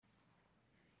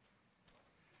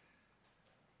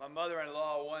My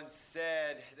mother-in-law once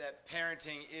said that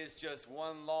parenting is just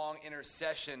one long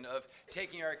intercession of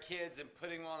taking our kids and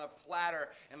putting them on a platter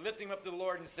and lifting them up to the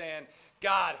Lord and saying,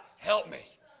 God, help me.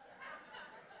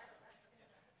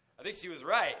 I think she was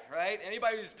right?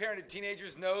 Anybody who's parented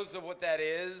teenagers knows of what that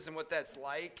is and what that's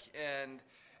like, and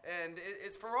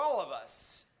it's for all of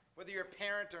us, whether you're a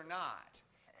parent or not.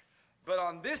 But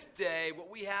on this day,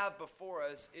 what we have before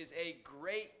us is a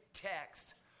great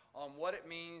text on what it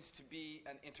means to be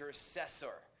an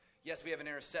intercessor. Yes, we have an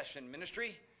intercession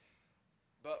ministry,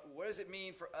 but what does it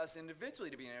mean for us individually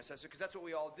to be an intercessor? Because that's what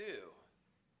we all do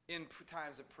in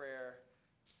times of prayer,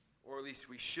 or at least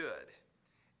we should.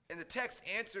 And the text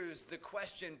answers the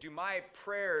question, do my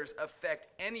prayers affect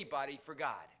anybody for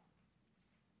God?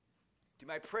 Do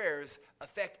my prayers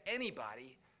affect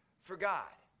anybody for God?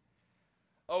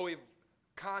 Oh, we've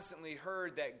constantly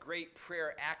heard that great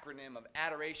prayer acronym of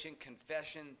adoration,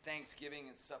 confession, thanksgiving,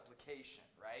 and supplication,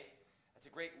 right? That's a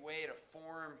great way to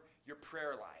form your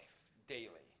prayer life daily.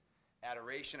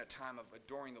 Adoration, a time of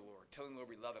adoring the Lord, telling the Lord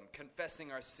we love Him,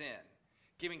 confessing our sin,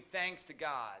 giving thanks to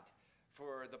God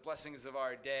for the blessings of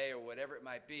our day or whatever it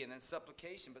might be, and then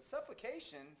supplication. But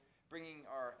supplication, bringing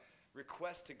our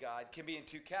requests to God, can be in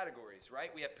two categories, right?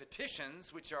 We have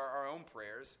petitions, which are our own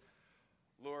prayers.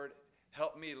 Lord,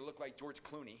 help me to look like George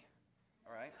Clooney,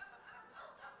 all right?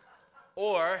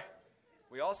 Or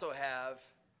we also have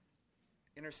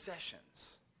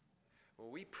intercessions, where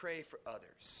we pray for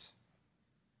others.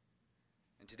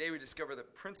 And today we discover the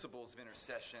principles of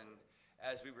intercession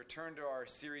as we return to our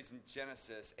series in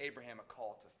Genesis, Abraham, a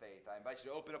Call to Faith. I invite you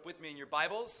to open up with me in your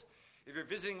Bibles. If you're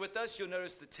visiting with us, you'll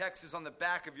notice the text is on the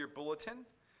back of your bulletin.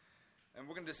 And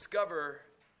we're going to discover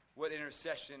what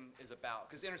intercession is about.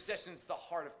 Because intercession is the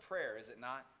heart of prayer, is it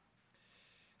not?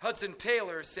 Hudson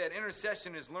Taylor said,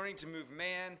 intercession is learning to move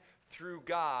man through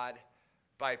God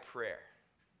by prayer.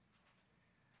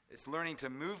 It's learning to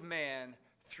move man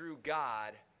through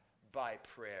God by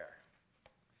prayer.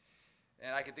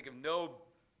 And I can think of no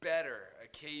better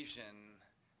occasion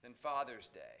than Father's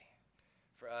Day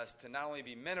for us to not only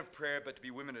be men of prayer, but to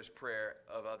be women of prayer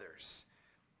of others.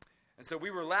 And so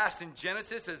we were last in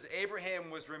Genesis as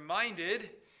Abraham was reminded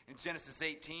in Genesis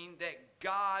 18 that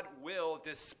God will,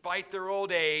 despite their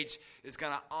old age, is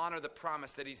going to honor the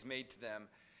promise that He's made to them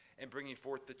in bringing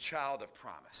forth the child of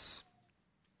promise.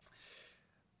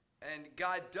 And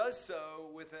God does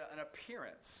so with an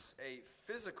appearance, a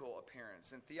physical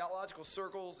appearance. In theological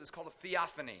circles, it's called a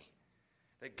theophany.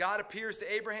 That God appears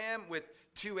to Abraham with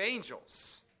two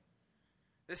angels.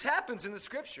 This happens in the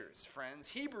Scriptures, friends.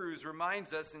 Hebrews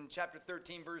reminds us in chapter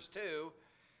 13, verse 2,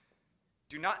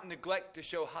 do not neglect to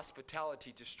show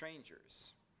hospitality to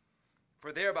strangers,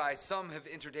 for thereby some have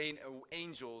entertained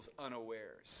angels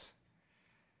unawares.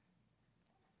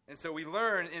 And so we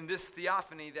learn in this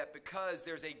theophany that because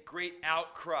there's a great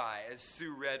outcry, as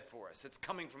Sue read for us, it's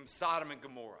coming from Sodom and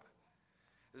Gomorrah.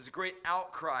 There's a great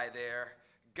outcry there.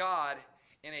 God,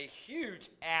 in a huge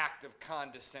act of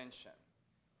condescension,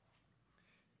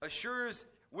 assures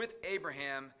with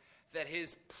Abraham that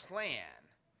his plan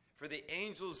for the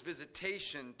angel's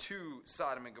visitation to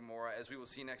Sodom and Gomorrah, as we will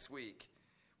see next week,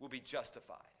 will be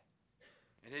justified.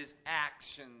 And his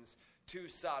actions to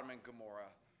Sodom and Gomorrah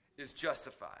is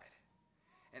justified.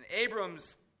 And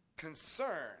Abram's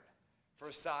concern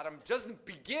for Sodom doesn't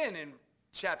begin in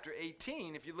chapter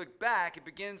 18. If you look back, it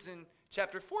begins in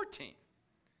chapter 14.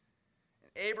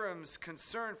 And Abram's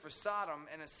concern for Sodom,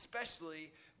 and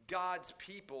especially God's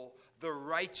people, the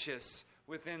righteous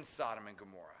within Sodom and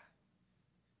Gomorrah.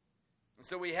 And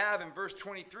so we have in verse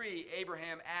 23,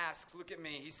 Abraham asks, look at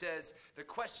me, he says, the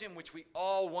question which we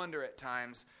all wonder at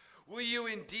times, will you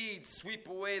indeed sweep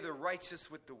away the righteous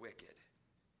with the wicked?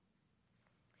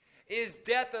 Is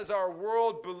death, as our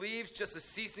world believes, just a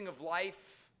ceasing of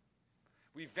life?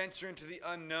 We venture into the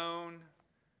unknown.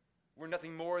 We're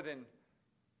nothing more than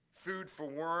food for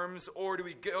worms. Or do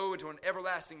we go into an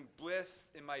everlasting bliss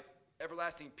in my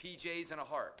everlasting PJs and a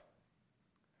harp?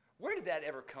 Where did that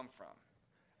ever come from?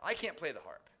 I can't play the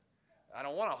harp. I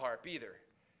don't want a harp either.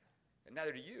 And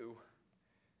neither do you.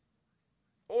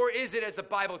 Or is it as the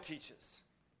Bible teaches,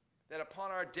 that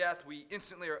upon our death we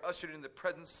instantly are ushered into the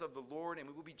presence of the Lord and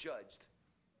we will be judged?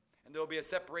 And there will be a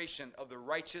separation of the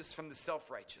righteous from the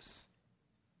self-righteous,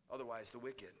 otherwise the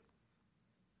wicked.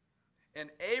 And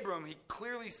Abram, he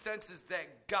clearly senses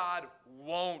that God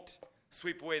won't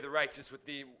sweep away the righteous with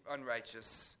the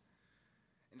unrighteous.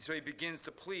 And so he begins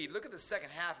to plead. Look at the second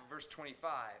half of verse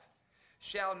 25.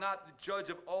 Shall not the judge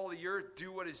of all the earth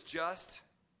do what is just?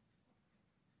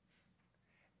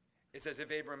 It's as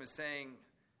if Abram is saying,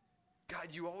 God,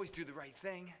 you always do the right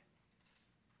thing.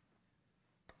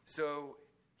 So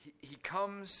he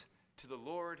comes to the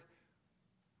Lord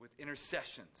with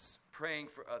intercessions, praying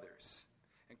for others,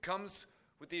 and comes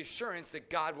with the assurance that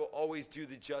God will always do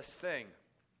the just thing.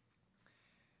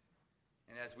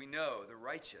 And as we know, the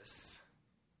righteous,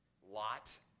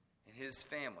 Lot and his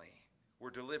family,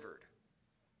 were delivered.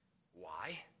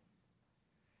 Why?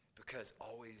 Because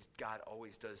God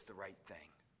always does the right thing,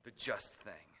 the just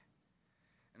thing.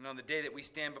 And on the day that we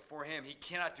stand before him, he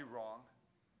cannot do wrong,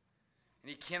 and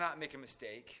he cannot make a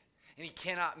mistake, and he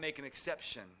cannot make an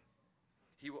exception.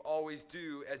 He will always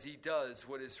do as he does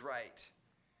what is right.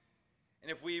 And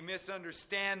if we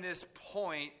misunderstand this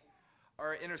point,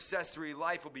 our intercessory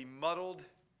life will be muddled,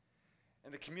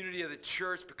 and the community of the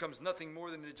church becomes nothing more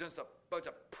than just a bunch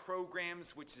of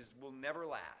programs which will never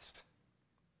last.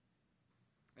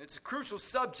 And it's a crucial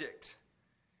subject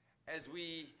as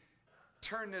we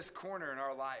turn this corner in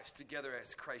our lives together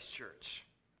as Christ Church.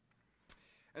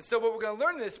 And so what we're going to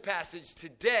learn in this passage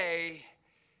today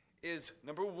is,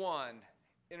 number one,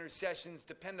 intercessions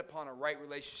depend upon a right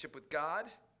relationship with God,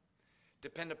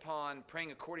 depend upon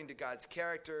praying according to God's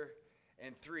character,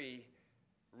 and 3,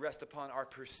 rest upon our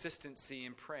persistency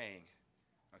in praying.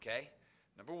 Okay?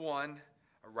 Number 1,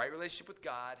 a right relationship with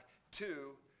God. 2,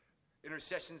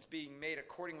 intercessions being made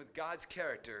according with God's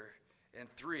character. And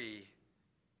 3,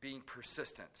 being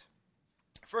persistent.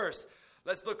 First,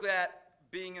 let's look at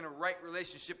being in a right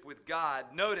relationship with God.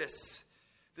 Notice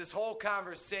this whole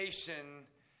conversation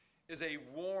is a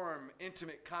warm,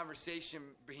 intimate conversation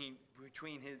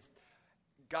between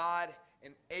God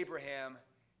and Abraham,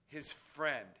 his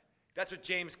friend. That's what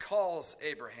James calls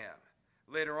Abraham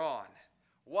later on.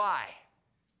 Why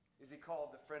is he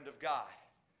called the friend of God?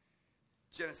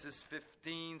 Genesis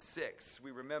 15:6,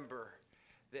 we remember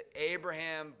that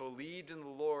Abraham believed in the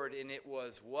Lord, and it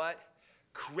was what?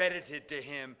 Credited to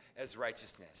him as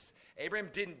righteousness. Abraham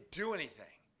didn't do anything.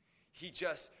 He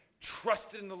just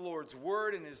trusted in the Lord's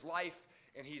word in his life,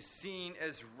 and he's seen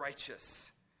as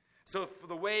righteous. So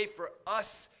the way for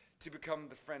us to become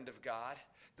the friend of God,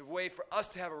 the way for us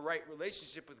to have a right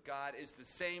relationship with God, is the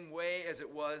same way as it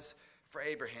was for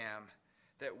Abraham,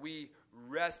 that we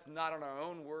rest not on our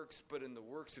own works, but in the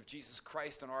works of Jesus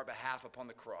Christ on our behalf upon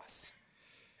the cross.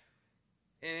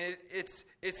 And it's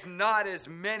not, as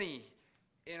many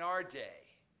in our day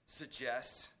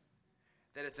suggest,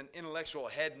 that it's an intellectual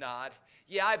head nod.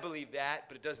 Yeah, I believe that,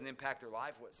 but it doesn't impact their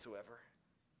life whatsoever.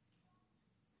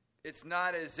 It's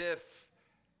not as if,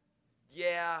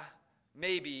 yeah,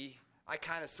 maybe, I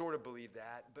kind of sort of believe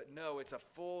that, but no, it's a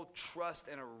full trust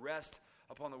and a rest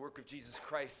upon the work of Jesus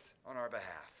Christ on our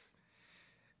behalf.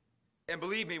 And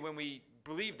believe me, when we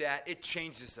believe that, it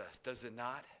changes us, does it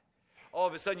not? All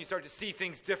of a sudden you start to see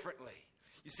things differently.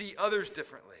 You see others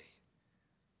differently.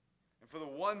 And for the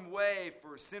one way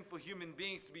for sinful human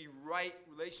beings to be right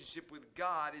relationship with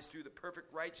God is through the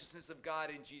perfect righteousness of God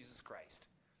in Jesus Christ.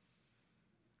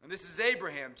 And this is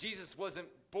Abraham. Jesus wasn't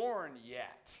born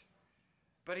yet,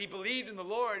 but he believed in the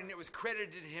Lord, and it was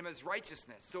credited to him as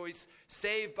righteousness. So he's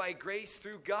saved by grace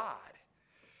through God.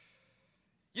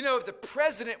 You know, if the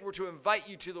president were to invite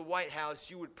you to the White House,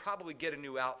 you would probably get a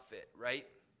new outfit, right?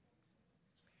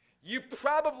 You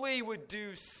probably would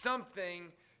do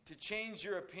something to change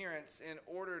your appearance in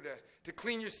order to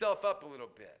clean yourself up a little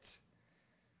bit.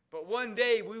 But one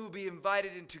day we will be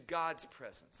invited into God's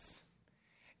presence.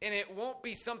 And it won't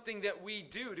be something that we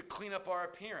do to clean up our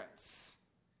appearance.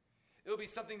 It'll be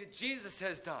something that Jesus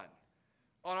has done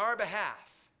on our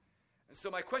behalf. And so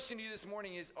my question to you this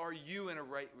morning is, are you in a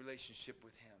right relationship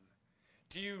with him?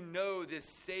 Do you know this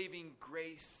saving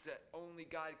grace that only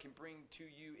God can bring to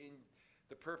you in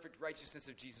the perfect righteousness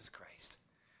of Jesus Christ?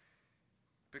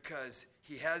 Because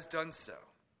he has done so.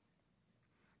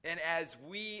 And as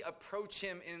we approach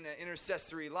him in an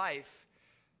intercessory life,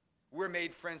 we're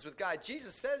made friends with God.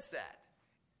 Jesus says that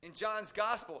in John's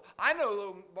gospel. I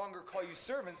no longer call you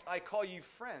servants, I call you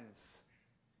friends.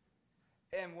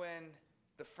 And when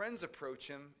the friends approach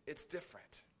him, it's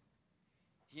different.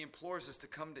 He implores us to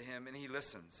come to him, and he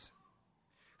listens.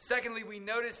 Secondly, we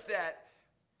notice that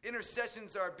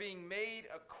intercessions are being made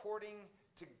according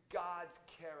to God's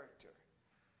character.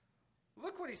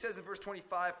 Look what he says in verse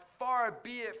 25. Far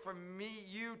be it from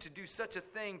you to do such a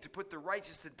thing, to put the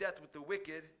righteous to death with the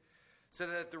wicked, so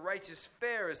that the righteous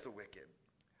fare as the wicked.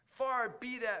 Far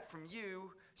be that from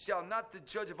you. Shall not the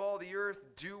judge of all the earth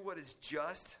do what is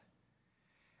just?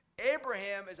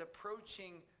 Abraham is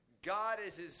approaching God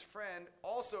as his friend,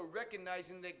 also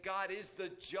recognizing that God is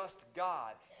the just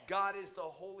God. God is the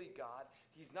holy God.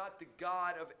 He's not the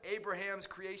God of Abraham's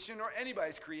creation or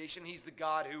anybody's creation. He's the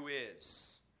God who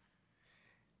is.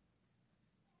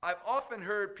 I've often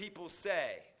heard people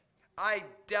say, I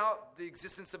doubt the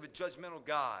existence of a judgmental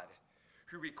God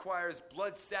who requires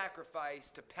blood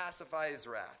sacrifice to pacify his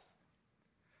wrath.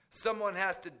 Someone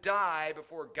has to die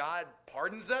before God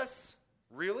pardons us?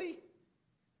 Really?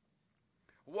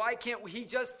 Why can't he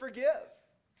just forgive?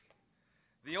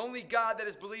 The only God that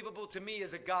is believable to me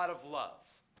is a God of love.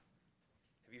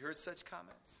 Have you heard such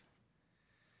comments?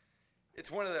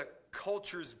 It's one of the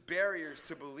culture's barriers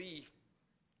to belief,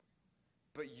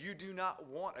 but you do not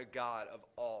want a God of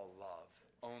all love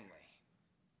only.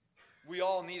 We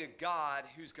all need a God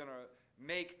who's going to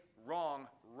make wrong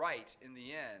right in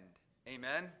the end.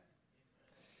 Amen?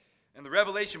 And the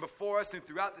revelation before us and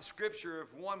throughout the scripture,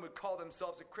 if one would call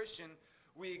themselves a Christian,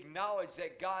 we acknowledge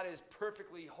that God is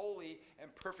perfectly holy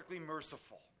and perfectly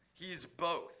merciful. He's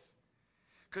both.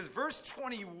 Because verse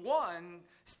 21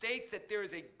 states that there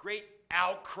is a great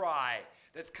outcry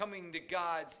that's coming to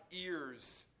God's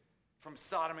ears from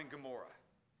Sodom and Gomorrah.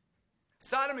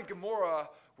 Sodom and Gomorrah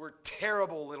were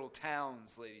terrible little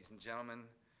towns, ladies and gentlemen,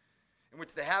 in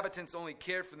which the inhabitants only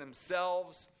cared for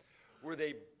themselves, where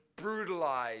they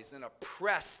brutalized and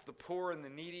oppressed the poor and the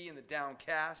needy and the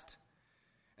downcast.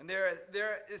 And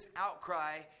this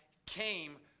outcry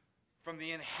came from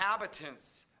the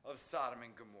inhabitants of Sodom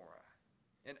and Gomorrah.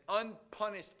 An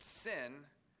unpunished sin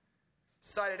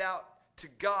cited out to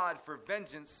God for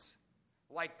vengeance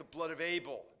like the blood of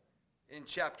Abel in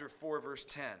chapter 4, verse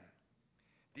 10.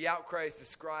 The outcry is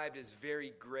described as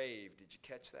very grave. Did you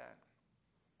catch that?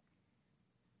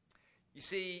 You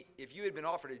see, if you had been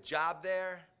offered a job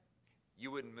there, you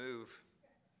wouldn't move.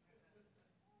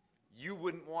 You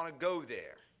wouldn't want to go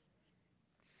there.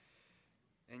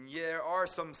 And there are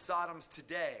some Sodoms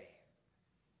today,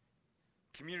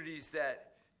 communities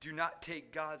that do not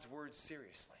take God's word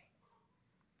seriously.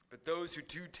 But those who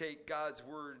do take God's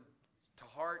word to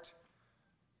heart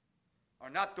are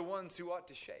not the ones who ought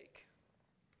to shake.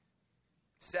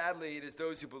 Sadly, it is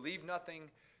those who believe nothing,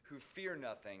 who fear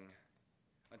nothing,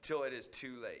 until it is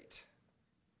too late.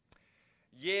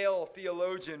 Yale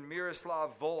theologian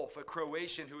Miroslav Volf, a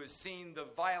Croatian who has seen the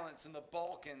violence in the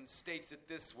Balkans, states it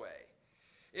this way: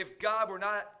 if God were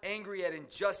not angry at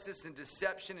injustice and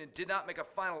deception and did not make a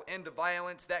final end to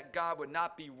violence, that God would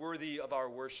not be worthy of our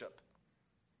worship.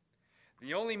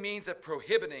 The only means of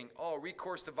prohibiting all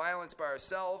recourse to violence by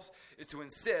ourselves is to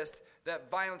insist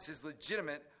that violence is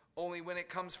legitimate only when it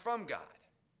comes from God.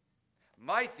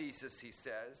 My thesis, he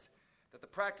says, that the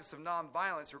practice of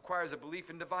nonviolence requires a belief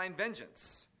in divine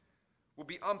vengeance, will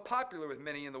be unpopular with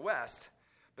many in the West,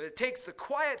 but it takes the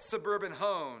quiet suburban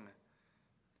home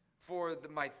for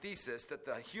my thesis that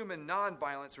the human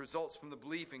nonviolence results from the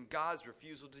belief in God's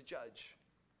refusal to judge.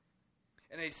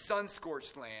 In a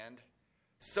sun-scorched land,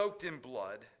 soaked in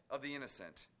blood of the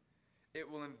innocent,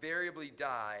 it will invariably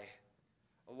die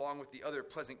along with the other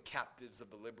pleasant captives of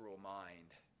the liberal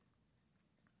mind.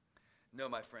 No,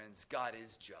 my friends, God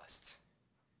is just,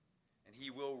 and he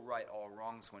will right all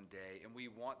wrongs one day, and we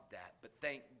want that. But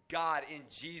thank God in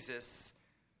Jesus,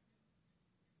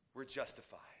 we're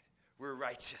justified. We're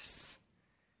righteous,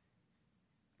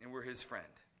 and we're his friend.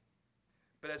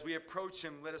 But as we approach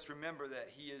him, let us remember that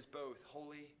he is both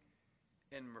holy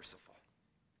and merciful.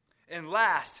 And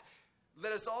last,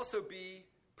 let us also be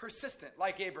persistent,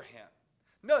 like Abraham.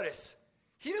 Notice,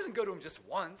 he doesn't go to him just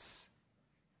once.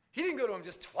 He didn't go to him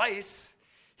just twice.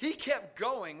 He kept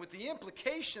going with the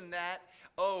implication that,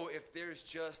 if there's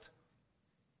just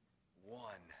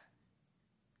one.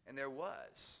 And there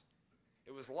was.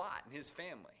 It was Lot and his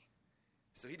family.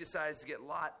 So he decides to get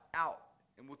Lot out,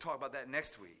 and we'll talk about that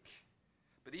next week.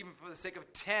 But even for the sake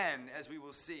of 10, as we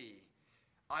will see,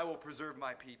 I will preserve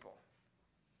my people.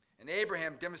 And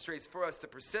Abraham demonstrates for us the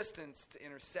persistence to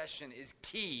intercession is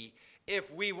key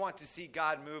if we want to see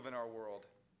God move in our world.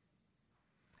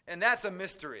 And that's a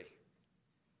mystery.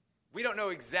 We don't know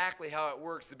exactly how it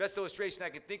works. The best illustration I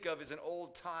can think of is an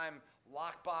old-time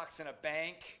lockbox in a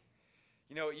bank.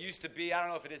 You know, it used to be, I don't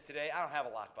know if it is today. I don't have a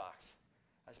lockbox.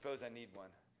 I suppose I need one.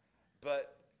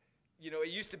 But, you know, it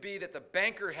used to be that the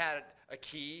banker had a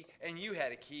key and you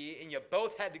had a key, and you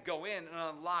both had to go in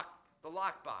and unlock the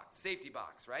lockbox, safety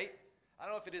box, right? I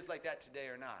don't know if it is like that today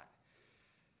or not.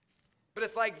 But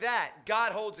it's like that.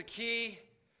 God holds a key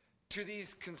to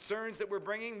these concerns that we're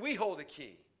bringing. We hold a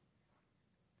key.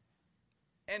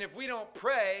 And if we don't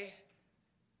pray,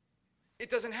 it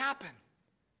doesn't happen.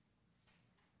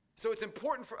 So it's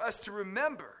important for us to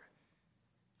remember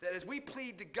that as we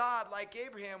plead to God like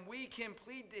Abraham, we can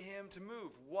plead to him to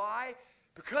move. Why?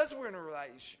 Because we're in a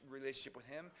relationship with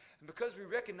him, and because we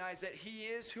recognize that he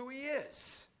is who he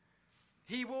is.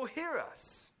 He will hear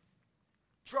us.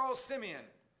 Charles Simeon,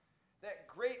 that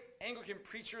great Anglican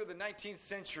preacher of the 19th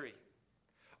century,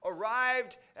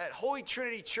 arrived at Holy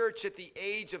Trinity Church at the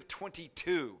age of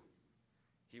 22.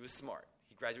 He was smart.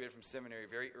 He graduated from seminary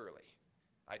very early.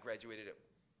 I graduated at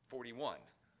 41.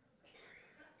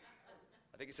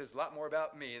 I think it says a lot more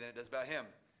about me than it does about him.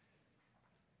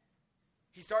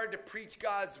 He started to preach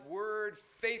God's word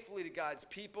faithfully to God's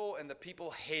people, and the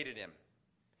people hated him.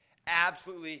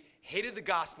 Absolutely hated the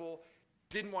gospel,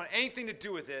 didn't want anything to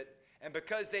do with it, and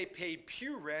because they paid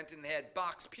pew rent and they had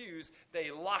box pews, they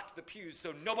locked the pews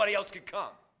so nobody else could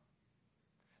come.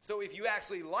 So if you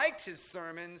actually liked his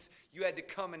sermons, you had to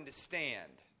come and to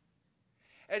stand.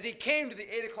 As he came to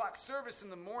the 8 o'clock service in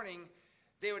the morning,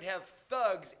 they would have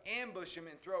thugs ambush him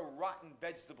and throw rotten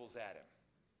vegetables at him,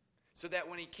 so that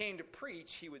when he came to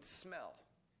preach, he would smell.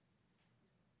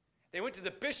 They went to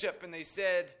the bishop and they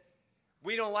said,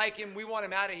 "We don't like him, we want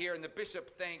him out of here." And the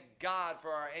bishop, thank God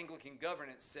for our Anglican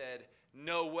governance, said,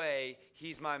 "No way,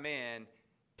 he's my man,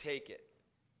 take it."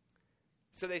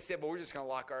 So they said, "Well, we're just going to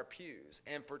lock our pews."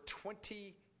 And for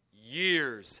 20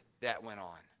 years that went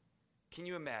on. Can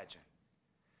you imagine?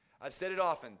 I've said it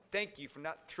often, thank you for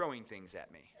not throwing things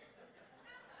at me.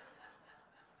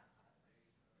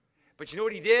 But you know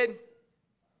what he did?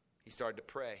 He started to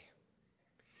pray.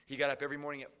 He got up every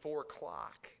morning at 4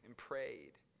 o'clock and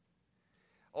prayed.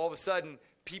 All of a sudden,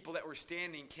 people that were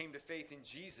standing came to faith in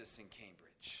Jesus in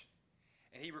Cambridge.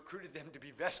 And he recruited them to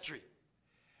be vestry.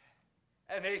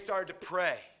 And they started to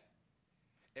pray.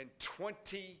 And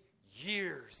 20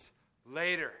 years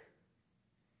later,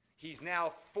 he's now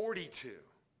 42.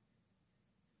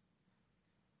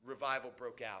 Revival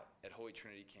broke out at Holy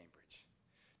Trinity Cambridge,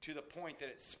 to the point that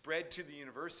it spread to the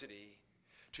university,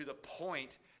 to the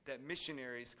point that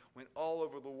missionaries went all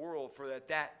over the world, for at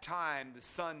that time the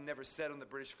sun never set on the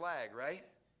British flag, right?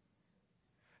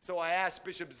 So I asked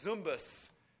Bishop Zumbas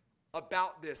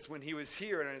about this when he was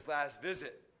here on his last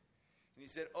visit. And he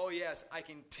said, "Oh yes, I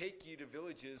can take you to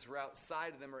villages where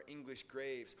outside of them are English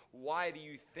graves. Why do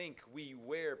you think we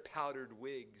wear powdered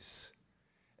wigs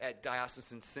at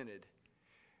Diocesan Synod?"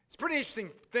 It's a pretty interesting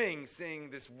thing seeing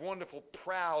this wonderful,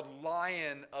 proud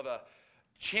lion of a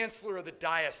chancellor of the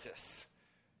diocese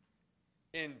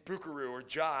in Bukaroo or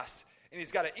Jos, and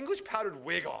he's got an English powdered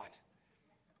wig on.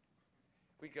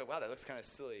 We go, wow, that looks kind of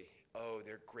silly. Oh,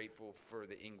 they're grateful for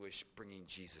the English bringing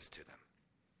Jesus to them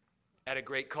at a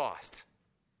great cost.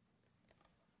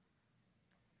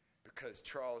 Because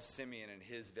Charles Simeon and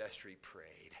his vestry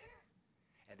prayed.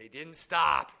 And they didn't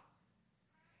stop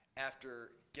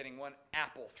after getting one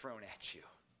apple thrown at you.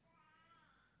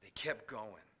 They kept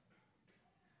going.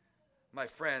 My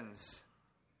friends,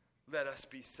 let us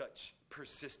be such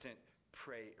persistent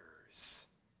prayers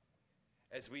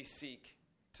as we seek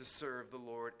to serve the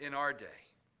Lord in our day.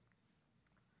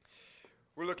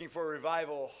 We're looking for a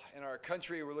revival in our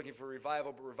country. We're looking for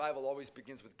revival, but revival always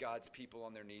begins with God's people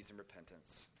on their knees in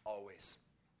repentance. Always.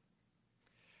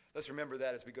 Let's remember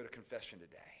that as we go to confession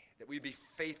today, that we be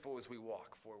faithful as we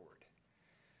walk forward.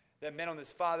 That men on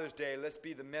this Father's Day, let's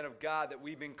be the men of God that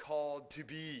we've been called to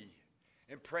be,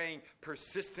 and praying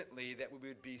persistently that we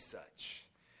would be such.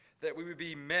 That we would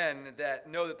be men that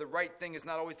know that the right thing is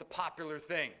not always the popular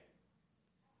thing.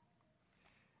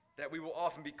 That we will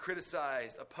often be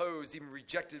criticized, opposed, even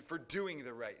rejected for doing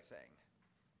the right thing.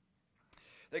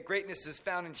 That greatness is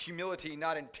found in humility,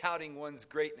 not in touting one's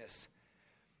greatness.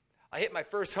 I hit my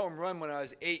first home run when I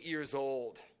was 8 years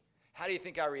old. How do you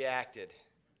think I reacted?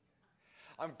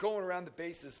 I'm going around the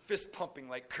bases, fist pumping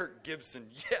like Kirk Gibson.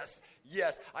 Yes,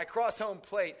 yes. I cross home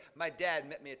plate. My dad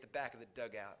met me at the back of the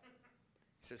dugout.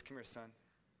 He says, "Come here, son.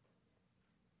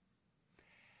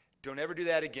 Don't ever do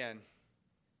that again.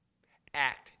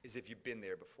 Act as if you've been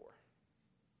there before."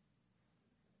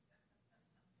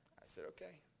 I said,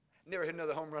 "Okay." Never hit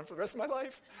another home run for the rest of my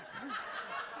life.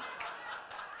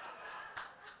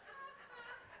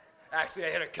 Actually,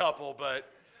 I hit a couple,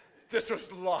 but this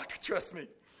was luck, trust me.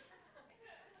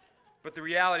 But the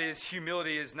reality is,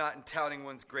 humility is not in touting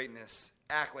one's greatness.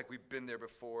 Act like we've been there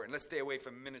before, and let's stay away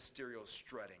from ministerial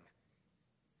strutting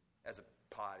as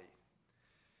a body.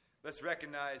 Let's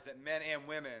recognize that men and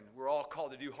women, we're all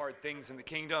called to do hard things in the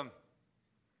kingdom.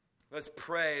 Let's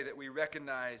pray that we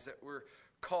recognize that we're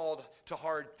called to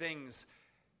hard things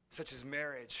such as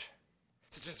marriage,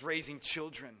 such as raising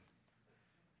children.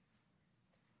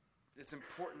 It's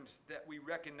important that we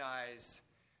recognize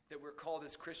that we're called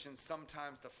as Christians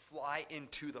sometimes to fly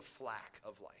into the flak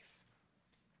of life.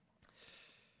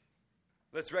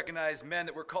 Let's recognize, men,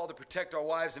 that we're called to protect our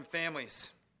wives and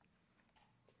families.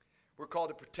 We're called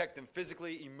to protect them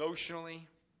physically, emotionally,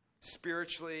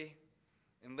 spiritually,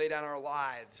 and lay down our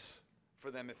lives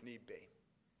for them if need be.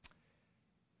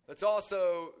 Let's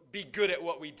also be good at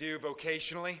what we do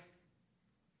vocationally.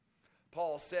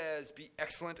 Paul says, be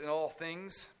excellent in all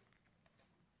things.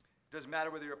 Doesn't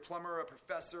matter whether you're a plumber, a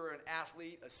professor, an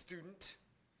athlete, a student,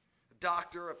 a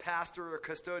doctor, a pastor, or a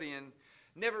custodian.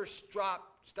 Never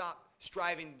stop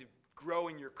striving to grow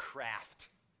in your craft.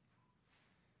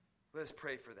 Let us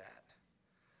pray for that.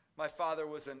 My father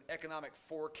was an economic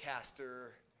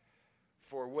forecaster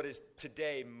for what is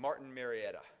today Martin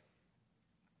Marietta.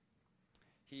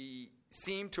 He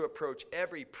seemed to approach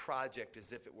every project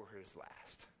as if it were his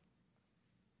last.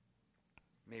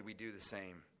 May we do the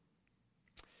same.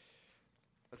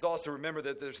 Let's also remember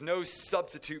that there's no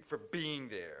substitute for being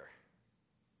there.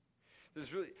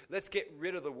 Let's get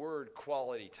rid of the word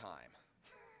quality time.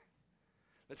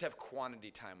 Let's have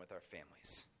quantity time with our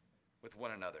families, with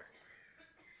one another.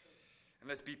 And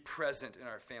let's be present in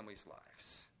our families'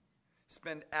 lives.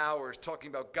 Spend hours talking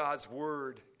about God's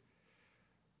word.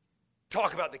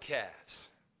 Talk about the Cavs.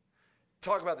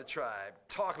 Talk about the tribe.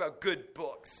 Talk about good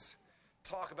books.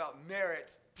 Talk about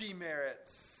merits,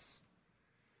 demerits.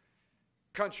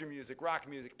 Country music, rock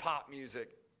music, pop music,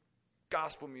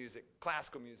 gospel music,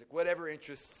 classical music, whatever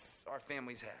interests our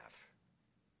families have.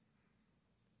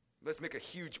 Let's make a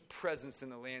huge presence in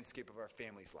the landscape of our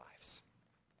families' lives.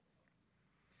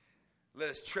 Let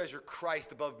us treasure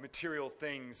Christ above material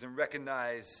things and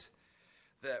recognize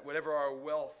that whatever our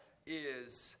wealth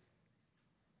is,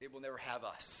 it will never have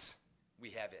us.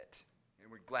 We have it,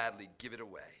 and we gladly give it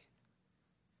away.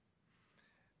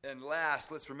 And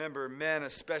last, let's remember, men,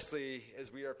 especially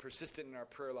as we are persistent in our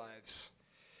prayer lives,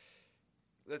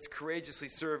 let's courageously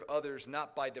serve others,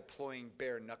 not by deploying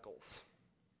bare knuckles.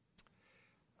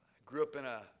 I grew up in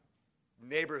a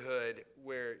neighborhood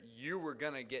where you were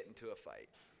going to get into a fight.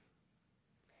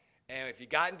 And if you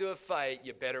got into a fight,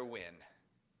 you better win.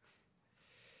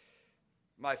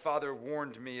 My father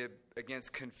warned me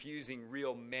against confusing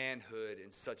real manhood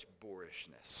and such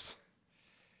boorishness.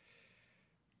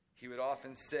 He would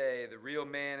often say, the real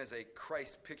man is a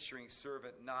Christ-picturing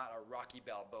servant, not a Rocky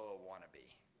Balboa wannabe.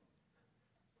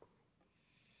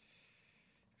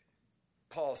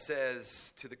 Paul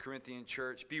says to the Corinthian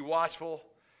church, be watchful,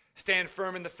 stand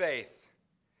firm in the faith,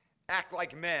 act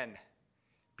like men,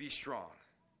 be strong.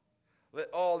 Let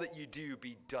all that you do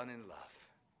be done in love.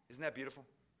 Isn't that beautiful?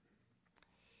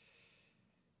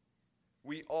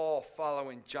 We all follow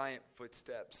in giant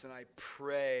footsteps, and I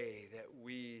pray that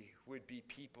we would be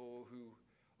people who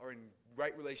are in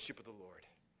right relationship with the Lord,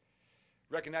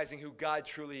 recognizing who God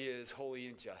truly is, holy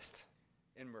and just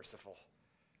and merciful.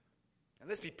 And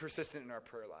let's be persistent in our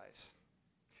prayer lives.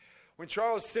 When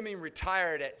Charles Simeon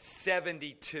retired at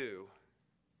 72,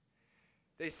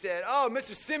 they said, oh,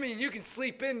 Mr. Simeon, you can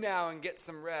sleep in now and get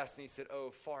some rest. And he said,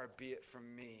 oh, far be it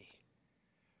from me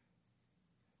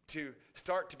to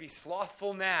start to be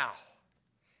slothful now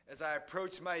as I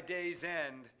approach my day's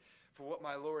end for what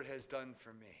my Lord has done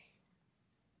for me.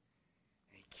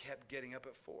 And he kept getting up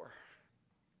at 4.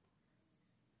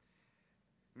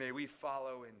 May we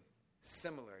follow in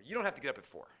similar. You don't have to get up at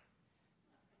 4.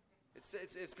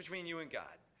 It's between you and God.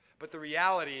 But the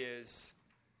reality is,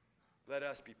 let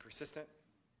us be persistent,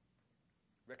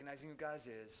 recognizing who God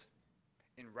is,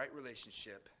 in right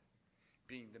relationship,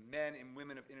 being the men and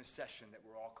women of intercession that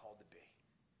we're all called to be.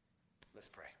 Let's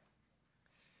pray.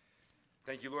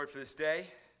 Thank you, Lord, for this day.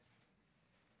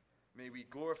 May we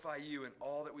glorify you in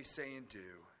all that we say and do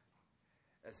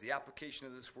as the application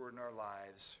of this word in our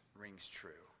lives rings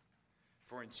true.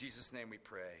 For in Jesus' name we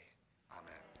pray.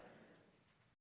 Amen.